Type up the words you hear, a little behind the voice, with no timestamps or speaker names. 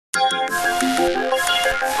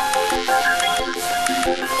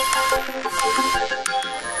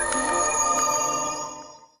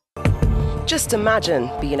Just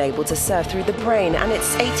imagine being able to surf through the brain and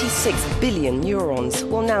its 86 billion neurons.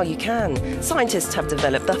 Well, now you can. Scientists have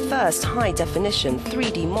developed the first high-definition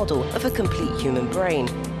 3D model of a complete human brain.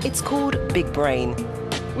 It's called Big Brain.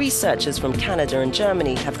 Researchers from Canada and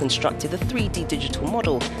Germany have constructed a 3D digital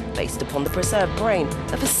model based upon the preserved brain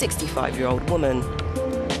of a 65-year-old woman.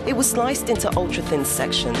 It was sliced into ultra-thin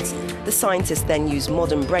sections. The scientists then used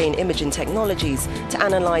modern brain imaging technologies to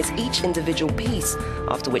analyse each individual piece,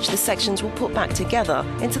 after which the sections were put back together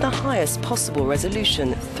into the highest possible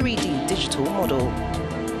resolution 3D digital model.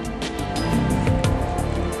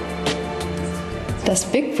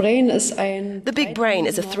 The Big Brain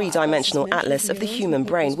is a three-dimensional atlas of the human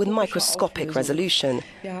brain with microscopic resolution.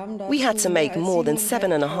 We had to make more than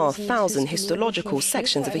 7,500 histological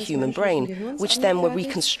sections of a human brain, which then were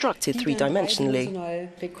reconstructed three-dimensionally.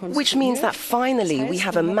 Which means that finally we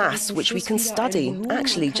have a mass which we can study,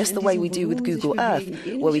 actually just the way we do with Google Earth,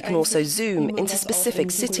 where we can also zoom into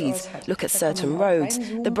specific cities, look at certain roads.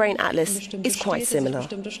 The brain atlas is quite similar.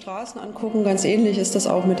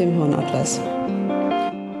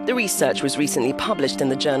 The research was recently published in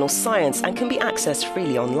the journal Science and can be accessed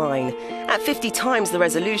freely online. At 50 times the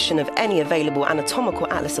resolution of any available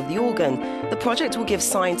anatomical atlas of the organ, the project will give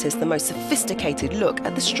scientists the most sophisticated look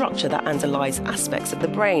at the structure that underlies aspects of the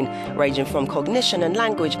brain, ranging from cognition and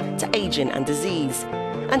language to aging and disease.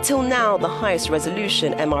 Until now, the highest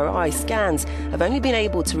resolution MRI scans have only been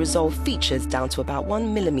able to resolve features down to about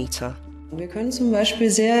 1 millimeter.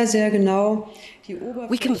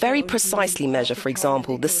 We can very precisely measure, for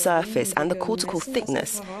example, the surface and the cortical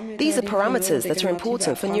thickness. These are parameters that are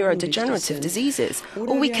important for neurodegenerative diseases,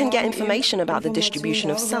 or we can get information about the distribution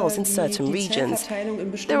of cells in certain regions.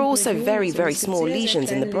 There are also very, very small lesions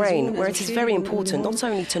in the brain, where it is very important not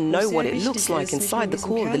only to know what it looks like inside the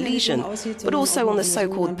core of the lesion, but also on the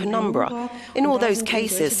so-called penumbra. In all those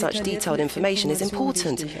cases, such detailed information is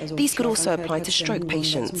important. These could also apply to stroke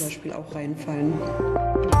patients.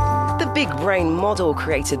 The Big Brain model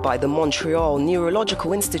created by the Montreal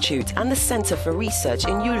Neurological Institute and the Centre for Research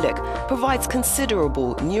in Jülich provides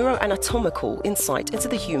considerable neuroanatomical insight into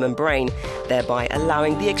the human brain, thereby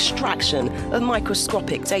allowing the extraction of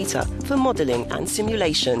microscopic data for modelling and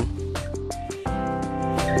simulation.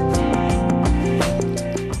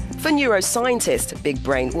 For neuroscientists, Big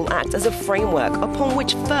Brain will act as a framework upon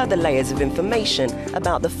which further layers of information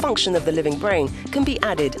about the function of the living brain can be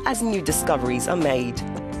added as new discoveries are made.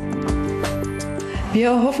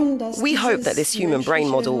 We hope that this human brain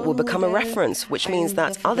model will become a reference, which means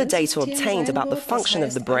that other data obtained about the function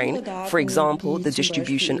of the brain, for example, the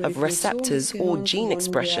distribution of receptors or gene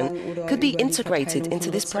expression, could be integrated into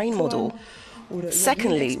this brain model.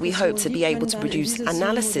 Secondly, we hope to be able to produce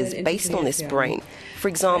analyses based on this brain. For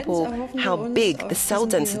example, how big the cell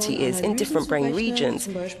density is in different brain regions.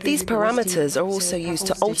 These parameters are also used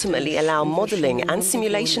to ultimately allow modelling and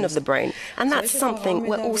simulation of the brain, and that's something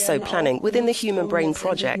we're also planning within the Human Brain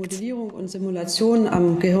Project. Simulation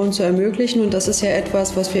am Gehirn zu ermöglichen, und das ist ja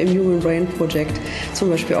etwas, was wir im Human Brain Project zum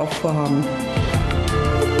Beispiel auch vorhaben.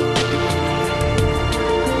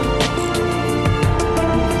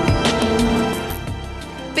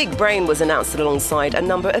 Big Brain was announced alongside a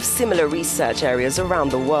number of similar research areas around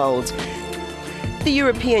the world. The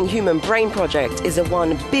European Human Brain Project is a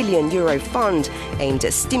 €1 billion fund aimed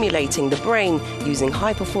at stimulating the brain using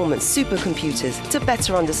high-performance supercomputers to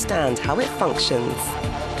better understand how it functions.